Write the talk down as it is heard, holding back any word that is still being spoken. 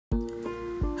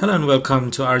Hello and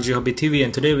welcome to RG Hobby TV,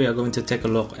 and today we are going to take a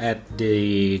look at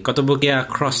the Kotobukiya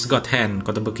Cross Godhand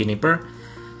Kotobuki nipper,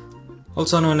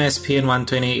 also known as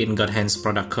PN120 in Godhand's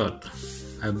product code.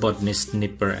 I bought this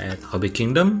nipper at Hobby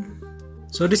Kingdom.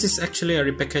 So this is actually a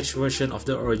repackaged version of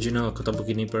the original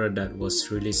Kotobuki nipper that was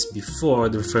released before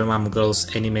the Frame Mom Girls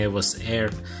anime was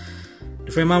aired.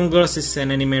 The Frame Mom Girls is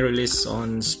an anime released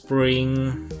on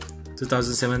spring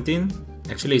 2017.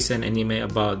 Actually, it's an anime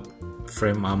about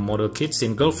frame model kids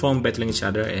in girl form battling each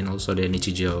other and also their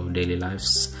Nichijou daily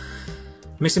lives.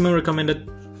 Maximum recommended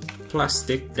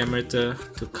plastic diameter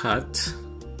to cut,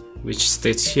 which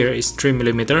states here, is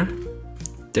 3mm.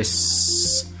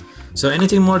 This. So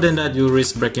anything more than that, you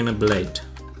risk breaking a blade.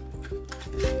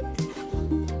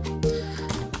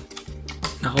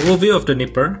 Now, overview of the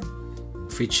nipper.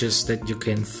 Features that you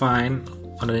can find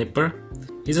on the nipper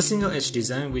is a single edge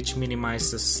design which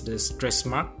minimizes the stretch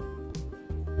mark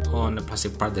on the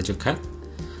plastic part that you cut.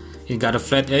 It got a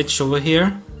flat edge over here,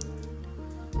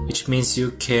 which means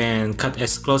you can cut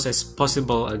as close as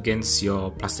possible against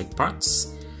your plastic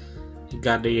parts. It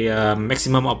got the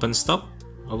maximum open stop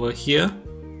over here.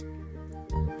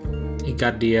 It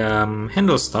got the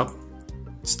handle stop,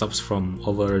 stops from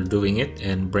overdoing it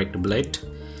and break the blade,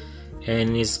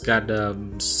 and it's got a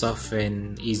soft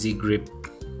and easy grip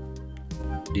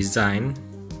design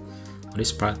on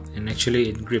this part, and actually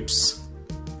it grips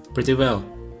pretty well.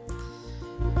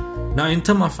 Now, in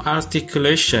terms of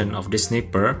articulation of this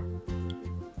nipper,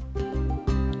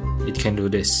 it can do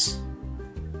this.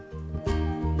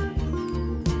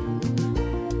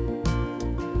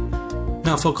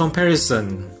 Now, for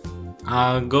comparison,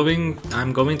 I'm going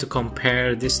to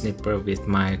compare this nipper with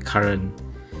my current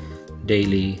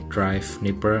daily drive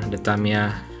nipper, the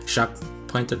Tamiya sharp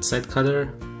pointed side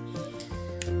cutter.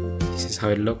 This is how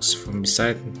it looks from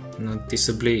beside.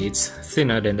 Noticeably, it's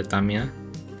thinner than the Tamiya,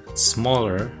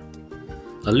 smaller,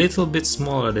 a little bit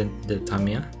smaller than the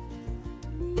Tamiya.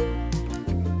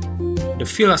 The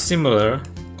feel are similar,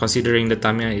 considering the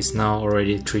Tamiya is now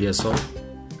already 3 years old.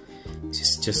 This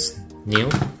is just new.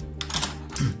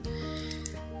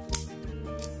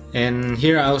 And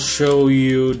here I'll show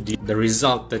you the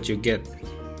result that you get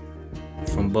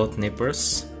from both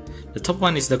nippers. The top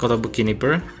one is the Kotobuki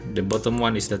nipper, the bottom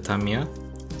one is the Tamiya.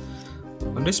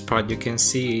 On this part, you can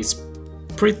see it's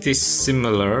pretty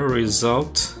similar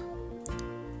result.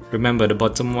 Remember, the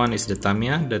bottom one is the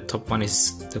Tamiya, the top one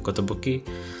is the Kotobuki.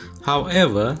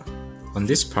 However, on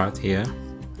this part here,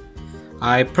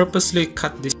 I purposely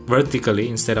cut this vertically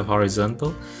instead of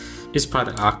horizontal. This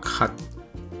part are cut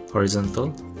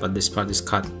horizontal, but this part is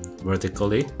cut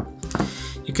vertically.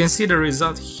 You can see the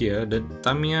result here. The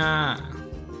Tamiya,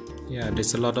 yeah,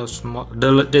 there's a lot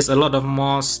of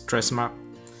more stretch mark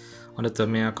on the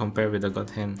Tamiya compared with the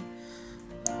Godhand.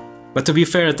 But to be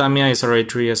fair, Tamiya is already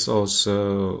 3 years old,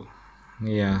 so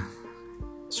yeah,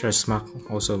 stretch mark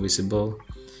also visible.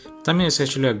 Tamiya is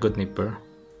actually a good nipper,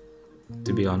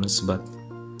 to be honest, but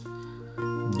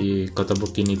the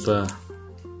Kotobuki nipper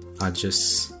are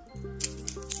just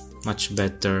much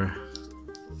better,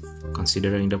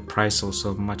 considering the price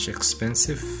also much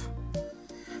expensive.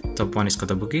 Top one is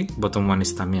Kotobuki, bottom one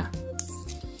is Tamiya.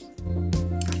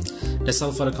 That's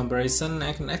all for the comparison.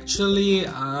 And actually,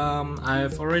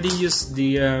 I've already used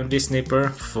this nipper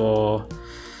for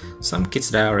some kits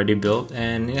that I already built,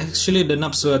 and actually the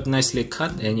knobs were nicely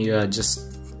cut, and you are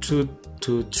just 2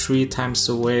 to 3 times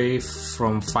away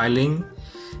from filing,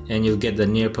 and you get the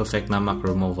near perfect knob mark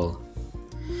removal.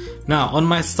 Now, on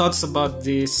my thoughts about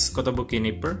this Kotobuki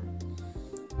nipper.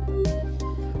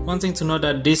 One thing to note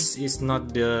that this is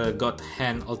not the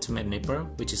Godhand Ultimate nipper,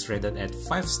 which is rated at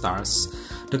 5 stars.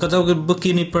 The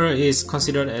Kotobuki nipper is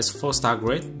considered as 4-star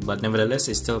grade, but nevertheless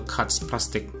it still cuts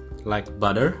plastic like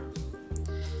butter.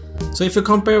 So if you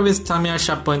compare with Tamiya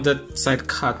sharp pointed side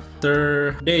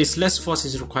cutter, there is less force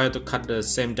is required to cut the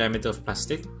same diameter of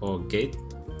plastic or gate,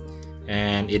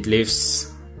 and it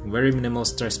leaves very minimal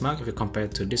stretch mark if you compare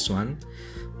it to this one.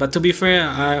 But to be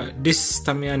fair, this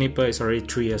Tamiya nipper is already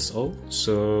 3 years old,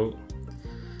 so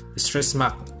the stretch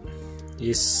mark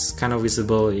is kind of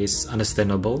visible, is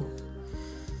understandable.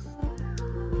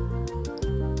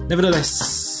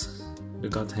 Nevertheless, the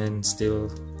Godhand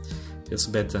still feels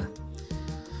better,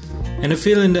 and the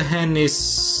feel in the hand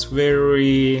is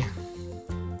very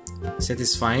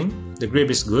satisfying. The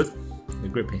grip is good.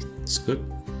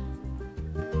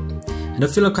 And the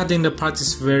feel of cutting the parts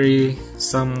is very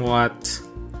somewhat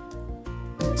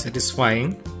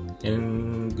satisfying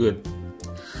and good.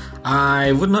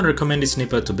 I would not recommend this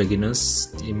nipper to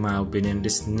beginners. In my opinion,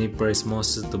 this nipper is more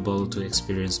suitable to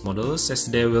experienced models, as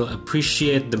they will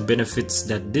appreciate the benefits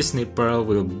that this nipper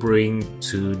will bring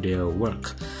to their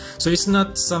work. So it's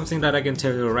not something that I can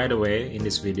tell you right away in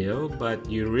this video, but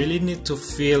you really need to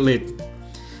feel it,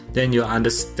 then you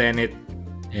understand it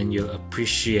and you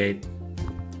appreciate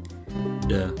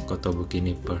the Kotobuki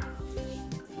nipper.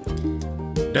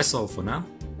 That's all for now.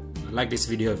 Like this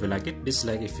video if you like it,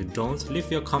 dislike if you don't,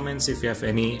 leave your comments if you have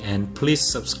any, and please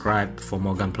subscribe for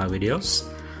more gunpla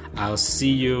videos. I'll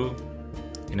see you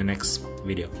in the next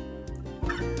video.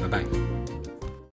 Bye bye.